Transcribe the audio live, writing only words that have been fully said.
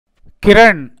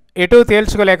కిరణ్ ఎటూ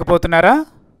తేల్చుకోలేకపోతున్నారా?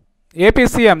 AP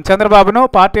CM చంద్రబాబును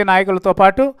party నాయకులతో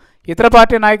పాటు ఇతర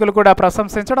పార్టీ నాయకులు కూడా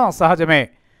ప్రశంసించడం సహజమే.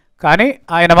 కానీ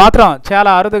ఆయన మాత్రం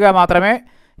చాలా అరుదుగా మాత్రమే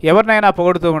ఎవరినైనా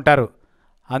పొగుడుతూ ఉంటారు.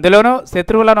 అందులోనూ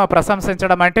శత్రువులను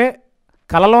ప్రశంసించడం అంటే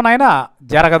కలలోనైనా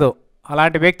జరగదు.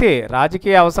 అలాంటి వ్యక్తి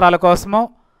రాజకీయ అవసరాల కోసమో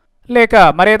లేక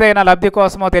మరేదైనా లబ్ధి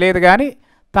కోసమో తెలియదు కానీ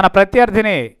తన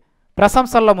ప్రత్యర్థిని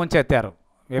ప్రశంసల్లో ముంచెత్తారు.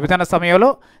 విభజన సమయంలో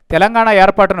తెలంగాణ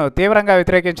ఏర్పాటును తీవ్రంగా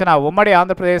వ్యతిరేకించిన ఉమ్మడి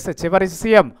ఆంధ్రప్రదేశ్ చివరి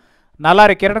సీఎం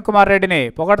నల్లారి కిరణ్ కుమార్ రెడ్డిని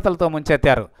పొగడ్తలతో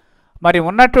ముంచెత్తారు. మరి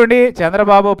ఉన్నట్టుండి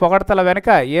చంద్రబాబు పొగడ్తల వెనుక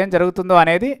ఏం జరుగుతుందో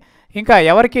అనేది ఇంకా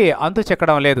ఎవరికీ అంతు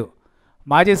చిక్కడం లేదు.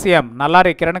 మాజీ సీఎం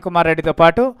నల్లారి కిరణ్ కుమార్ రెడ్డితో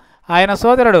పాటు ఆయన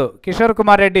సోదరుడు కిషోర్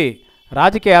కుమార్ రెడ్డి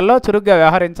రాజకీయాల్లో చురుగ్గా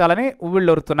వ్యవహరించాలని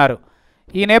ఉవ్విళ్ళూరుతున్నారు.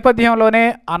 ఈ నేపథ్యంలోనే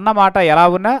అన్నమాట ఎలా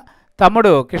ఉన్నా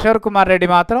తమ్ముడు కిషోర్ కుమార్ రెడ్డి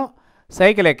మాత్రం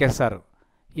సైకిల్ ఎక్కేస్తారు.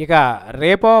 ఇక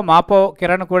రేపో మాపో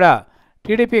కిరణ్ కూడా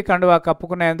టీడీపీ కండువా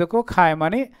కప్పుకునేందుకు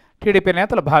ఖాయమని టీడీపీ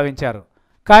నేతలు భావించారు.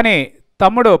 కానీ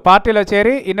తమ్ముడు పార్టీలో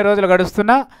చేరి ఇన్ని రోజులు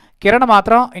గడుస్తున్నా కిరణ్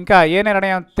మాత్రం ఇంకా ఏ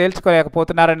నిర్ణయం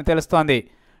తేల్చుకోలేకపోతున్నారని తెలుస్తోంది.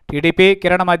 టీడీపీ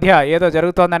కిరణ్ మధ్య ఏదో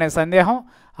జరుగుతోందనే సందేహం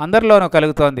అందరిలోనూ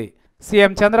కలుగుతోంది.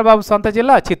 సీఎం చంద్రబాబు సొంత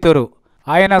జిల్లా చిత్తూరు.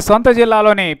 ఆయన సొంత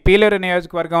జిల్లాలోని పీలేరు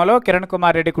నియోజకవర్గంలో కిరణ్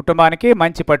కుమార్ రెడ్డి కుటుంబానికి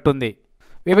మంచి పట్టుంది.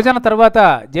 విభజన తర్వాత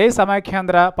జై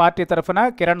సమాఖ్యాంధ్ర పార్టీ తరఫున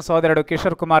కిరణ్ సోదరుడు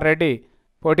కిషోర్ కుమార్ రెడ్డి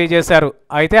పోటీ చేశారు.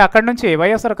 అయితే అక్కడి నుంచి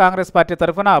వైఎస్ఆర్ కాంగ్రెస్ పార్టీ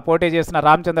తరఫున పోటీ చేసిన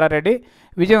రామచంద్రారెడ్డి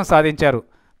విజయం సాధించారు.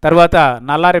 తర్వాత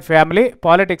నల్లారి ఫ్యామిలీ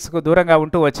పాలిటిక్స్కు దూరంగా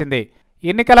ఉంటూ వచ్చింది.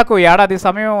 ఎన్నికలకు ఏడాది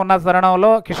సమయం ఉన్న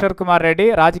తరుణంలో కిషోర్ కుమార్ రెడ్డి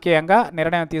రాజకీయంగా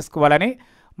నిర్ణయం తీసుకోవాలని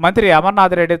మంత్రి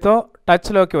అమర్నాథ్ రెడ్డితో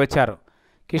టచ్లోకి వచ్చారు.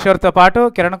 కిషోర్తో పాటు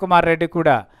కిరణ్ కుమార్ రెడ్డి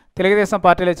కూడా తెలుగుదేశం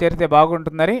పార్టీలో చేరితే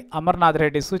బాగుంటుందని అమర్నాథ్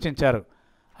రెడ్డి సూచించారు.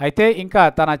 అయితే ఇంకా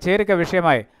తన చేరిక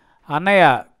విషయమై అన్నయ్య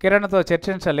కిరణ్తో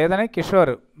చర్చించలేదని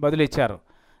కిషోర్ బదులిచ్చారు.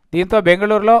 దీంతో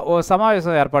బెంగళూరులో ఓ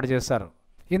సమావేశం ఏర్పాటు చేశారు.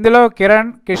 ఇందులో కిరణ్,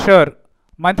 కిషోర్,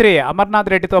 మంత్రి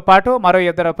అమర్నాథ్ రెడ్డితో పాటు మరో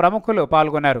 2 ప్రముఖులు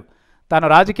పాల్గొన్నారు. తాను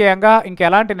రాజకీయంగా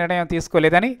ఇంకెలాంటి నిర్ణయం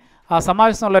తీసుకోలేదని ఆ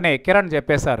సమావేశంలోనే కిరణ్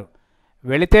చెప్పేశారు.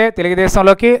 వెళితే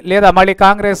తెలుగుదేశంలోకి లేదా మళ్ళీ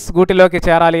కాంగ్రెస్ గూటిలోకి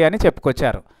చేరాలి అని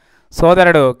చెప్పుకొచ్చారు.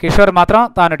 సోదరుడు కిషోర్ మాత్రం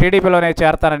తాను టీడీపీలోనే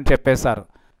చేరతానని చెప్పేశారు.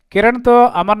 కిరణ్తో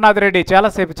అమర్నాథ్ రెడ్డి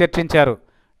చాలాసేపు చర్చించారు.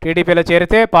 టీడీపీలో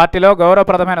చేరితే పార్టీలో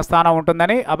గౌరవప్రదమైన స్థానం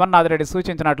ఉంటుందని అమర్నాథ్ రెడ్డి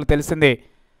సూచించినట్లు తెలిసింది.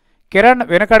 కిరణ్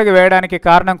వెనుకడుగు వేయడానికి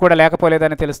కారణం కూడా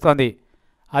లేకపోలేదని తెలుస్తోంది.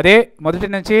 అదే మొదటి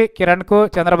నుంచి కిరణ్కు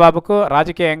చంద్రబాబుకు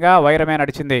రాజకీయంగా వైరమే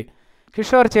నడిచింది.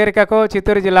 కిషోర్ చేరికకు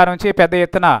చిత్తూరు జిల్లా నుంచి పెద్ద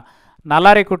ఎత్తున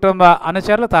నల్లారి కుటుంబ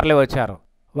అనుచరులు తరలివచ్చారు.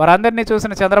 వారందరినీ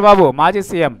చూసిన చంద్రబాబు మాజీ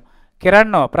సీఎం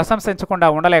కిరణ్ను ప్రశంసించకుండా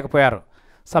ఉండలేకపోయారు.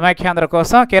 సమైఖ్యాంధ్ర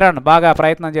కోసం కిరణ్ బాగా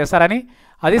ప్రయత్నం చేశారని,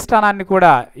 అధిష్టానాన్ని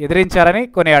కూడా ఎదిరించారని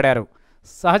కొనియాడారు.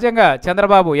 సహజంగా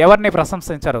చంద్రబాబు ఎవరిని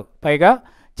ప్రశంసించరు. పైగా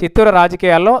చిత్తూరు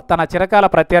రాజకీయాల్లో తన చిరకాల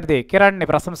ప్రత్యర్థి కిరణ్ని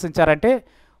ప్రశంసించారంటే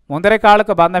ముందరి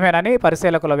కాళ్లకు బంధమేనని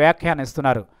పరిశీలకులు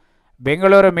వ్యాఖ్యానిస్తున్నారు.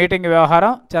 బెంగళూరు మీటింగ్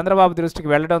వ్యవహారం చంద్రబాబు దృష్టికి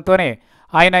వెళ్లడంతోనే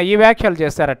ఆయన ఈ వ్యాఖ్యలు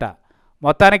చేశారట.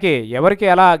 మొత్తానికి ఎవరికి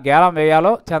ఎలా గేలం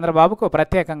వేయాలో చంద్రబాబుకు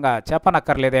ప్రత్యేకంగా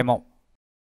చెప్పనక్కర్లేదేమో.